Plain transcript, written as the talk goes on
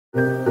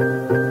Hey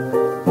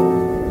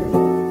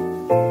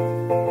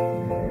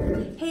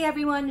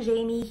everyone,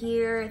 Jamie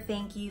here.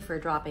 Thank you for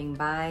dropping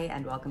by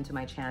and welcome to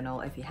my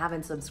channel. If you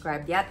haven't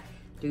subscribed yet,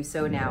 do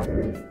so now.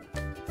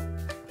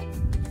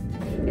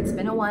 It's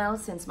been a while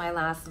since my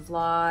last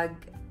vlog.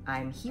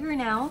 I'm here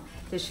now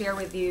to share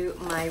with you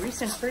my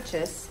recent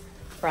purchase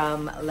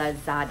from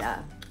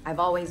Lazada. I've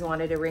always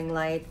wanted a ring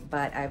light,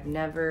 but I've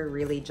never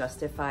really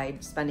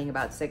justified spending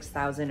about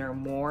 $6,000 or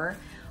more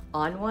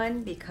on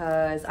one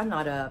because I'm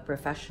not a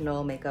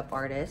professional makeup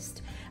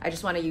artist. I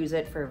just want to use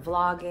it for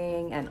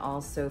vlogging and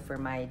also for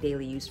my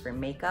daily use for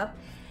makeup.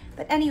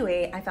 But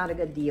anyway, I found a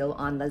good deal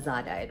on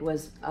Lazada. It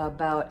was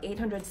about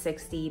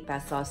 860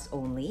 pesos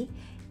only.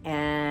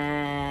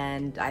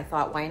 And I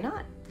thought, why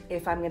not?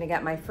 If I'm gonna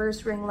get my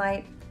first ring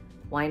light,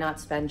 why not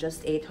spend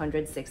just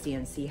 860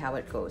 and see how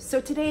it goes? So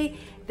today,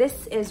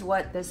 this is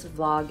what this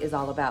vlog is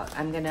all about.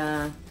 I'm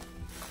gonna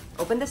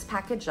open this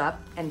package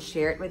up and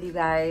share it with you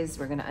guys.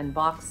 We're gonna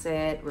unbox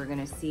it. We're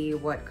gonna see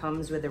what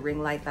comes with the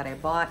ring light that I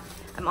bought.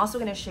 I'm also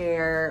gonna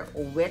share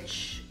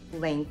which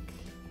link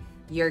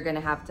you're gonna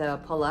have to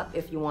pull up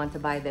if you want to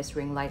buy this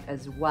ring light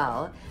as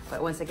well.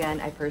 But once again,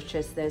 I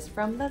purchased this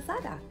from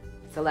Lazada.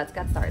 So let's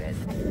get started.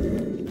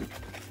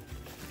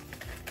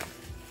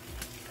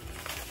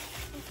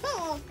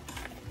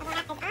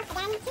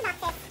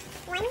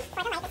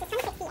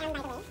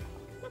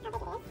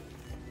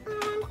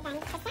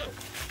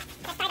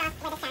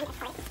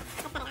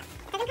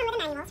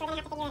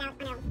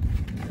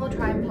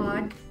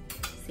 Tripod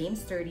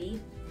seems sturdy.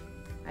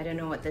 I don't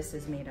know what this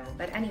is made of,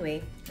 but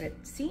anyway, it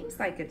seems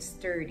like it's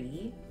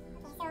sturdy.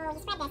 Okay, so you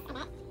spread this a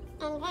bit,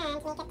 and then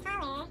to make it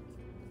taller,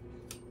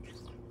 there you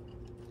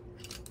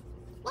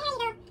go.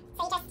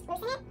 So you just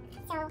loosen it,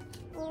 so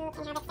you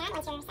can have it stand.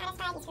 Once you're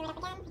satisfied, you screw it up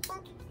again, I think.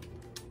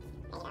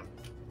 There you go.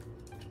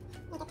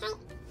 Make it tight.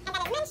 And then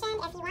as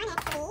mentioned, if you want it to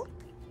be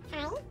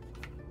high,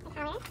 the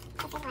collar,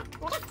 this is what you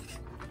would get.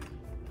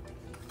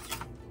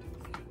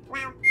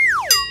 Wow.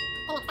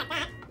 Didn't expect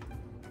that.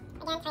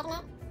 Again, tighten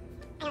it.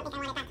 I don't think I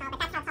want it that tall, but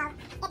that's how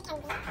tall it can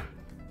be.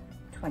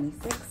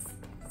 26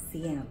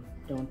 cm.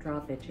 Don't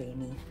drop it,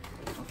 Jamie.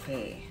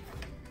 Okay.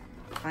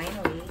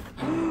 Finally.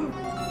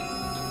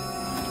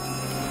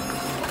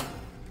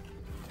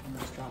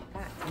 Almost dropped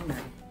that, didn't I?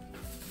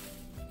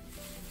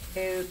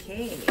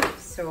 Okay,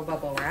 so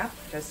bubble wrap,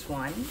 just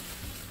one.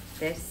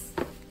 This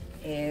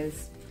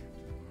is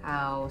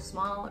how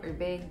small or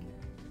big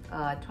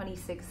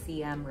 26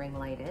 cm ring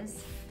light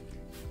is.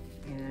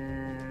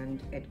 And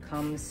it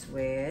comes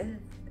with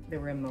the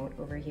remote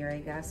over here, I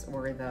guess,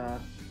 or the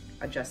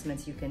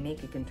adjustments you can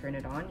make. You can turn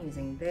it on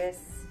using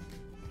this,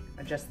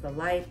 adjust the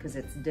light because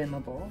it's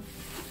dimmable.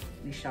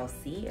 We shall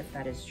see if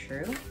that is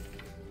true.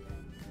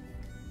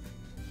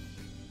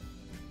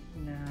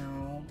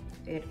 Now,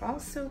 it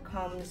also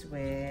comes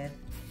with,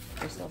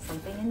 there's still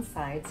something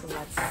inside, so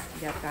let's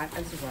get that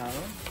as well.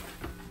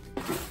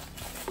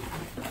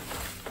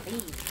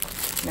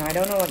 Now, I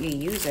don't know what you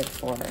use it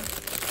for.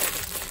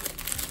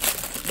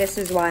 This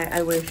is why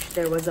I wish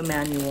there was a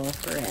manual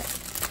for it,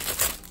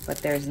 but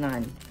there's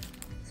none.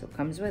 So it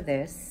comes with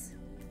this,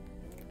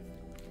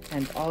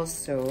 and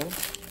also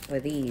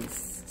with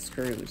these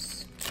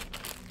screws.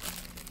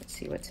 Let's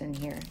see what's in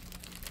here.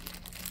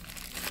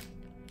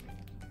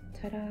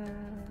 Ta-da!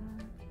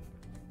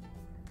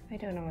 I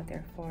don't know what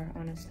they're for,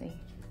 honestly.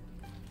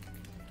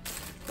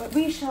 But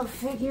we shall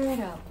figure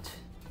it out.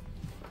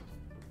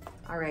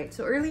 All right,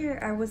 so earlier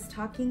I was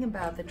talking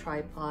about the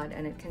tripod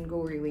and it can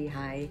go really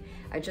high.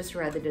 I just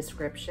read the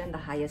description. The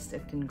highest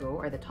it can go,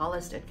 or the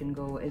tallest it can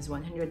go, is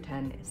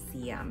 110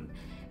 cm.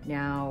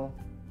 Now,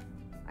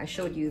 I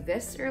showed you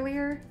this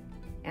earlier,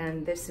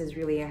 and this is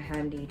really a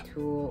handy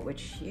tool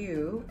which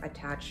you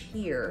attach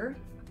here,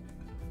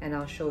 and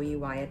I'll show you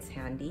why it's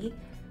handy.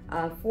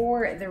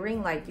 For the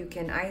ring light, you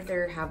can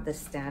either have the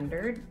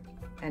standard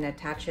and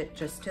attach it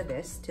just to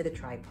this, to the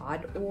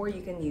tripod, or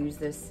you can use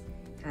this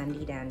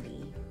handy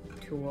dandy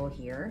tool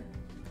here,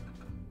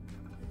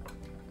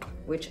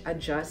 which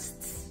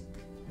adjusts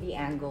the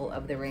angle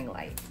of the ring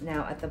light.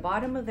 Now, at the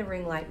bottom of the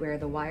ring light where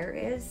the wire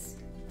is,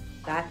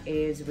 that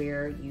is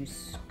where you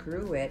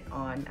screw it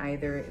on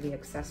either the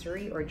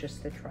accessory or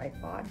just the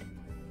tripod.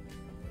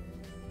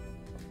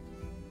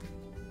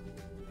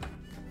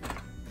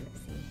 Let's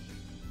see.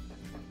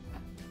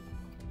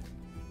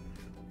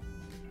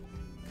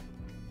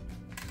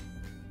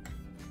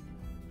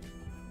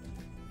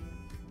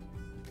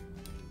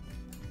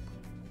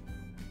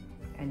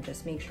 And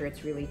just make sure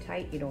it's really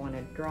tight. You don't want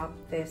to drop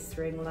this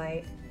ring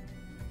light.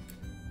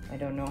 I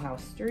don't know how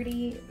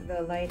sturdy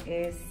the light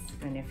is,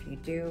 and if you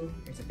do,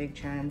 there's a big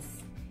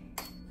chance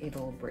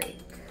it'll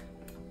break.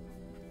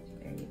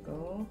 There you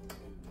go.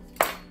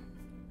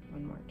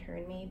 One more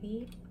turn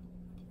maybe.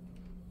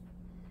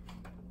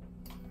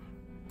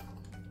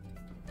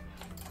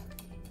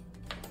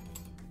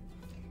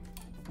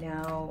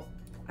 Now,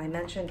 I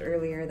mentioned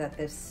earlier that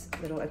this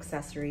little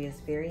accessory is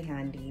very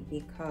handy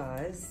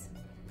because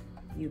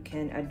you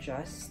can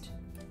adjust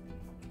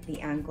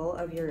the angle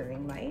of your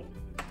ring light.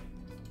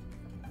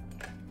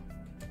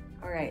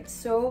 All right,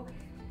 so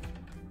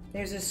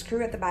There's a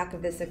screw at the back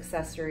of this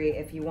accessory.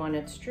 If you want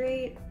it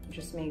straight,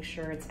 just make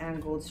sure it's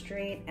angled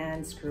straight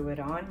and screw it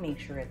on. Make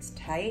sure it's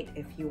tight.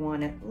 If you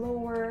want it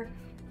lower,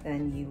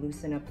 then you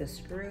loosen up the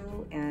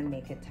screw and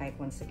make it tight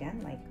once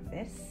again, like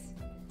this.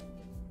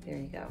 There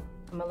you go.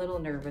 I'm a little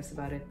nervous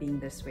about it being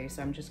this way,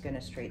 so I'm just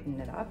gonna straighten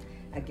it up.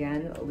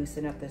 Again,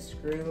 loosen up the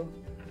screw,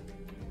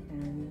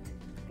 and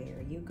there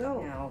you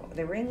go. Now,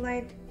 the ring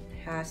light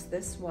has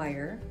this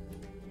wire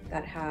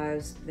that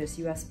has this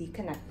USB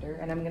connector,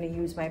 and I'm gonna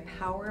use my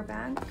power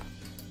bank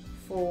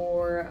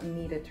for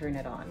me to turn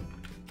it on.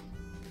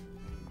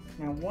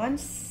 Now,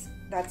 once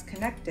that's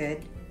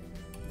connected,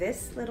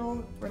 this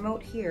little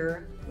remote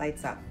here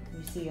lights up.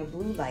 You see a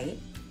blue light,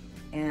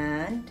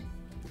 and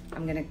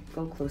I'm gonna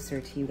go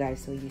closer to you guys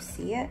so you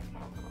see it.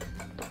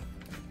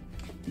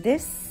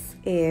 This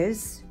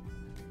is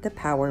the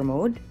power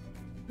mode.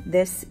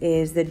 This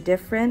is the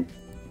different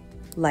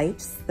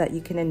lights that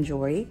you can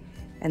enjoy,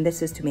 and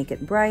this is to make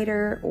it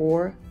brighter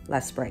or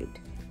less bright.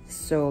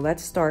 So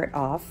let's start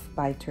off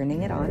by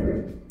turning it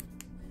on.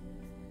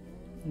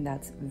 And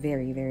that's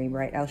very, very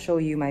bright. I'll show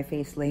you my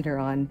face later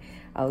on.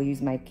 I'll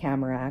use my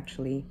camera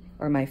actually,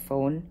 or my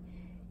phone.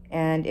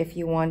 And if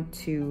you want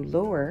to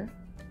lower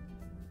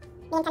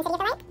the intensity of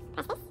the light,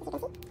 press this, as you can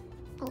see.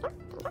 There you go,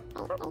 there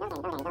you go, there you go, there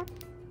you go, there you go.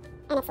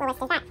 And it's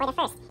lowest is that for the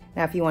first.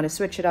 Now if you want to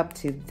switch it up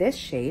to this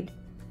shade,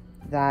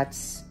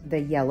 that's the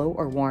yellow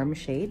or warm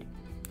shade.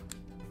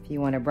 If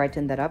you want to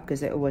brighten that up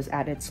because it was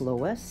at its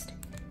lowest,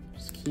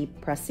 just keep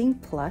pressing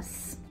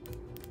plus.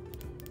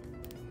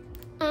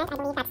 And I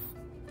believe that's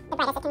the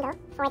brightest it can go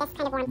for this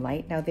kind of warm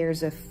light. Now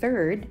there's a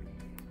third,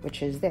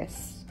 which is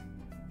this.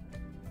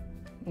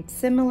 It's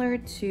similar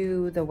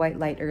to the white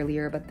light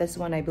earlier, but this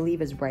one I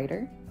believe is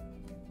brighter.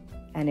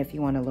 And if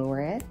you want to lower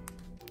it.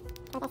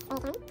 So this way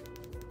again.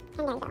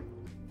 And there you go.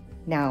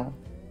 Now,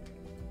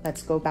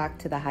 let's go back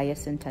to the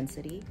highest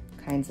intensity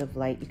kinds of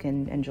light you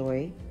can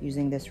enjoy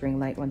using this ring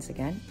light once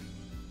again.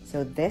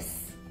 So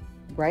this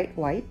bright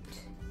white.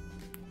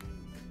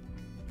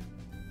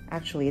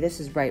 Actually, this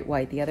is bright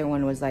white. The other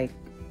one was like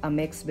a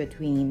mix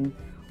between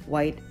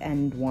white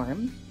and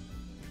warm.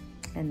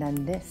 And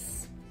then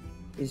this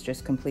is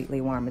just completely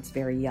warm. It's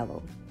very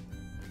yellow.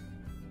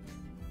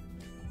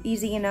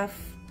 Easy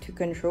enough to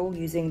control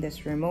using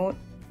this remote.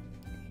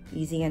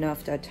 Easy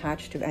enough to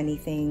attach to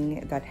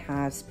anything that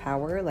has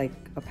power, like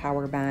a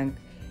power bank,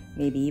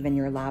 maybe even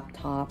your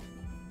laptop.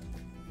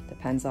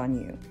 Depends on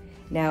you.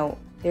 Now,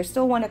 there's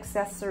still one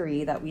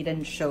accessory that we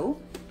didn't show,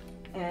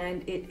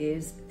 and it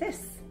is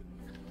this.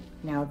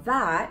 Now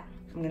that,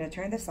 I'm gonna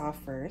turn this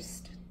off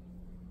first.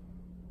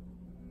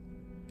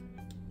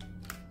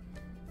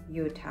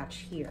 You attach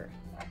here.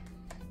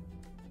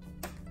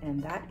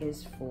 And that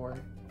is for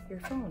your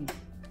phone.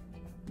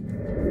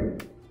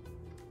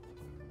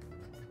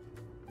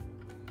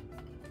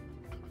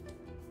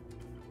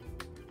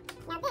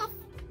 Now this,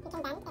 you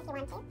can bend if you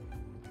want to,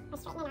 or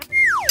straighten it up.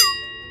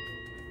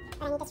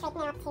 But I need to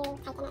straighten it up to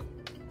tighten it.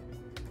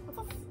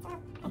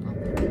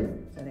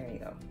 So there you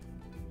go.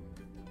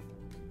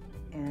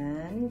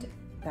 And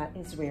that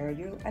is where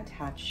you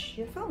attach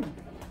your phone.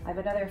 I have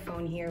another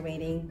phone here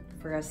waiting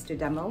for us to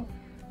demo.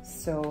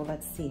 So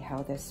let's see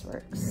how this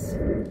works.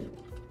 There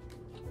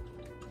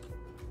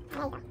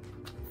you go.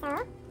 So,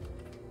 there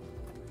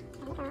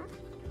you go.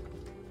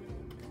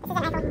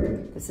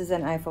 This is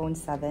an iPhone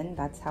 7.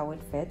 That's how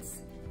it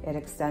fits. It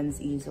extends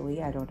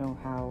easily. I don't know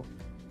how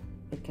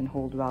it can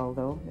hold well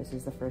though. This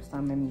is the first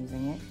time I'm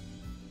using it.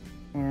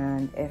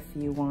 And if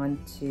you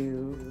want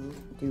to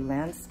do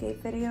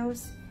landscape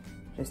videos,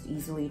 just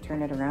easily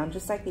turn it around.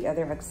 Just like the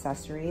other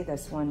accessory,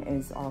 this one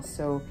is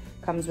also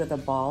comes with a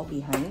ball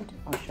behind.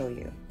 I'll show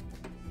you.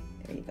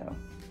 There you go.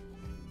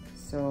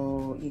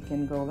 So you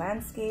can go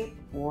landscape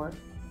or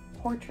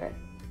portrait.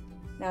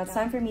 Now it's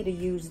time for me to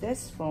use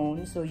this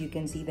phone so you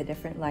can see the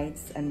different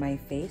lights and my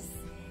face,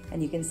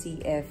 and you can see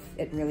if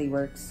it really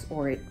works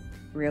or it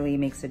really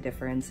makes a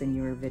difference in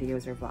your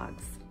videos or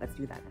vlogs. Let's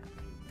do that now.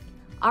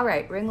 All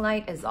right, ring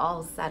light is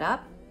all set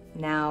up.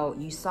 Now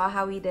you saw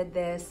how we did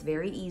this,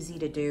 very easy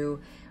to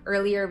do.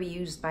 Earlier we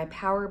used my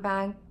power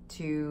bank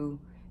to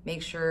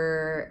make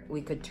sure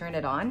we could turn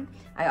it on.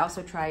 I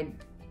also tried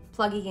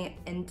plugging it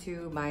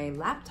into my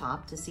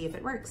laptop to see if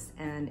it works,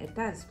 and it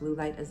does. Blue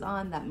light is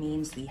on, that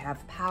means we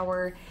have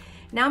power.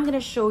 Now I'm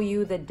gonna show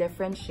you the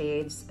different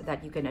shades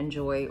that you can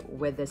enjoy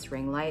with this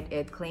ring light.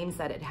 It claims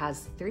that it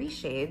has 3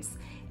 shades,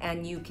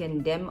 and you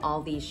can dim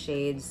all these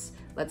shades.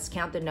 Let's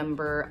count the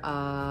number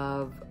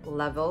of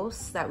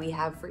levels that we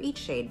have for each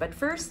shade. But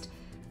first,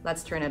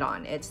 let's turn it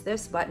on. It's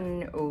this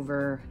button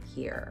over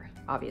here,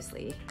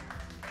 obviously.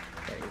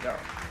 There you go.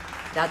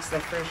 That's the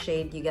first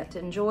shade you get to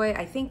enjoy.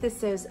 I think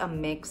this is a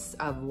mix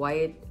of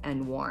white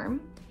and warm.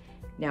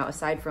 Now,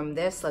 aside from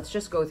this, let's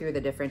just go through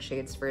the different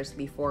shades first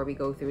before we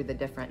go through the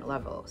different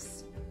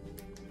levels.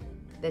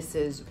 This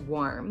is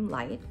warm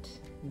light,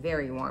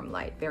 very warm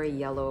light, very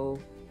yellow.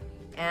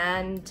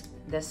 And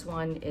this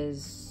one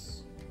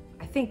is,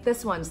 I think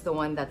this one's the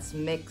one that's a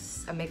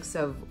mix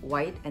of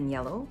white and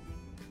yellow.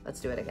 Let's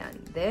do it again.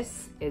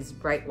 This is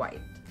bright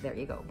white. There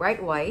you go,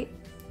 bright white.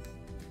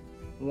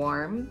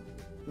 warm,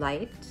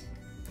 light,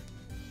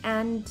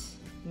 and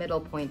middle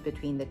point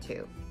between the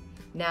two.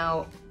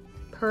 Now,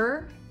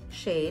 per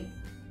shade,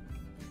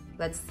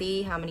 let's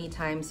see how many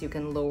times you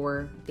can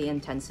lower the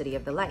intensity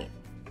of the light.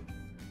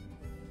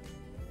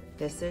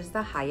 This is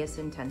the highest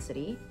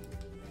intensity.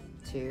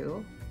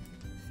 2,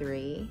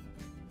 3,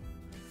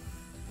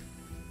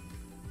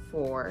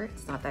 4.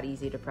 It's not that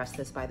easy to press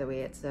this, by the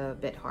way, it's a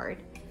bit hard.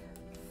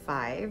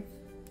 5,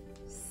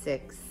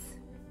 6,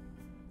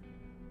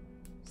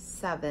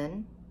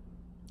 7.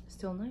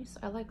 Still nice,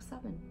 I like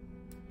 7.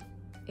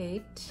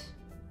 8,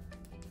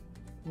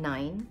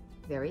 9,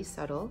 very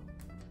subtle.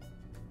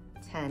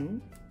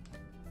 10,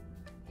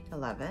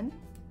 11,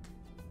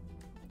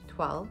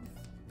 12,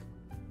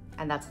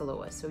 and that's the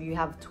lowest. So you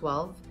have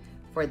 12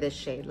 for this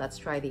shade. Let's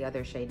try the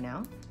other shade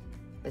now.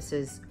 This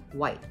is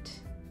white.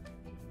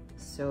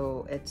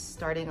 So it's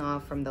starting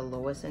off from the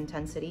lowest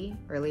intensity.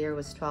 Earlier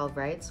was 12,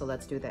 right? So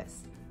let's do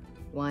this.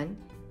 1,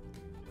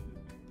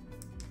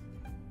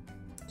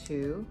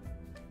 2,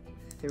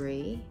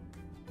 3,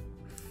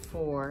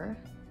 4,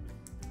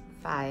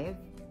 5,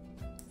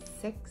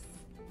 6,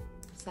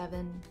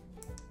 7,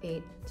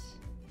 8,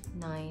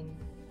 9,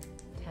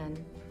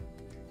 10.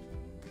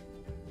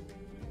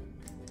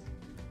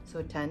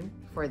 So 10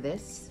 for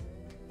this.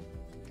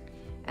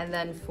 And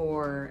then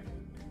for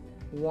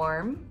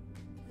warm,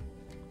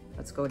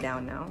 let's go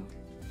down now.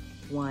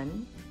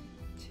 1,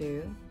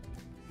 2,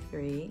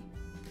 3,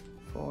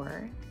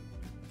 4,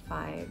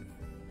 5,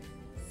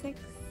 6,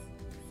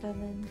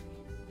 7,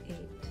 8,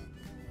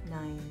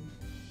 9,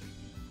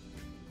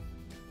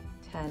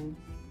 10,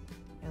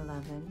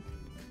 11,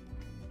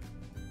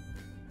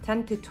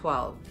 10 to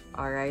 12,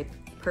 all right,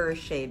 per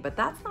shade, but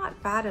that's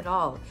not bad at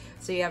all.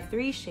 So you have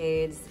 3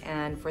 shades,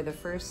 and for the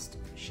first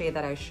shade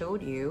that I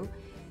showed you,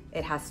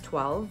 it has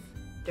 12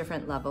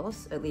 different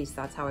levels. At least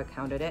that's how I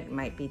counted it. It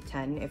might be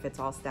 10 if it's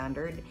all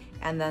standard.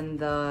 And then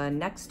the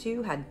next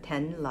 2 had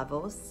 10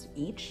 levels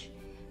each.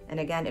 And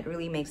again, it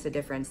really makes a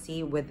difference.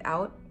 See,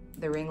 without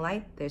the ring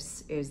light,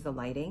 this is the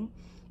lighting.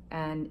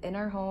 And in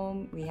our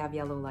home, we have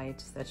yellow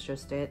lights. That's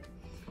just it.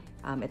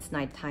 It's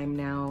nighttime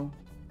now.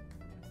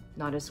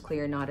 Not as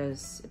clear,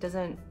 it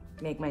doesn't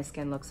make my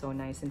skin look so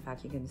nice. In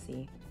fact, you can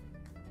see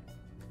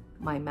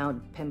my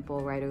mount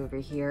pimple right over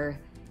here.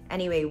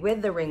 Anyway,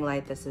 with the ring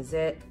light, this is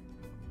it.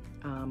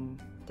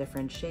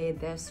 Different shade,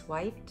 this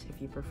white,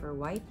 if you prefer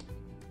white.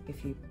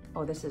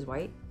 Oh, this is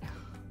white.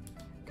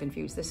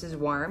 Confused. This is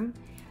warm.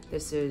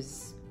 This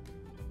is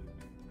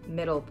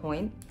middle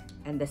point,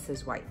 and this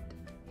is white.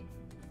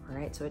 All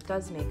right, so it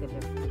does make a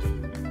difference.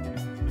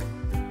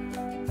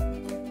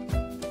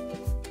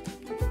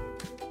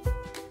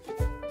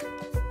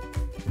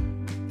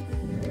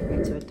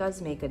 So it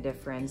does make a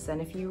difference.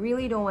 And if you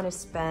really don't want to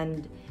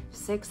spend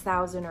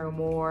 $6,000 or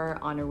more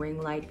on a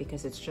ring light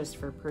because it's just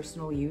for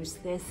personal use,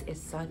 this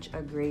is such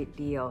a great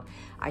deal.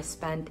 I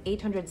spent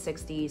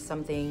 860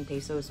 something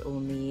pesos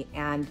only.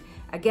 And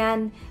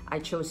again, I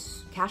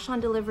chose cash on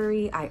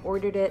delivery. I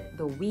ordered it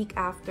the week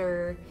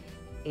after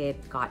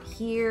it got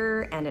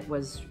here, and it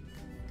was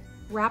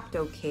wrapped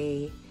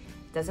okay.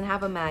 Doesn't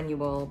have a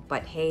manual,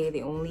 but hey,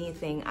 the only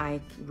thing I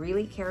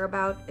really care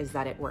about is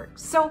that it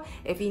works. So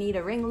if you need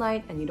a ring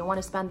light and you don't want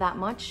to spend that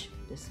much,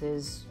 this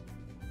is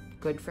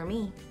good for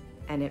me,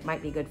 and it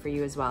might be good for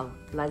you as well.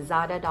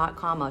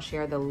 Lazada.com, I'll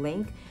share the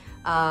link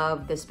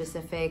of the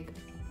specific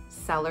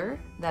seller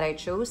that I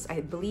chose.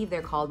 I believe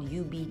they're called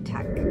UB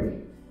Tech.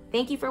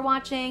 Thank you for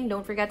watching.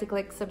 Don't forget to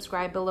click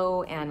subscribe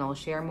below, and I'll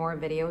share more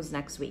videos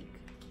next week.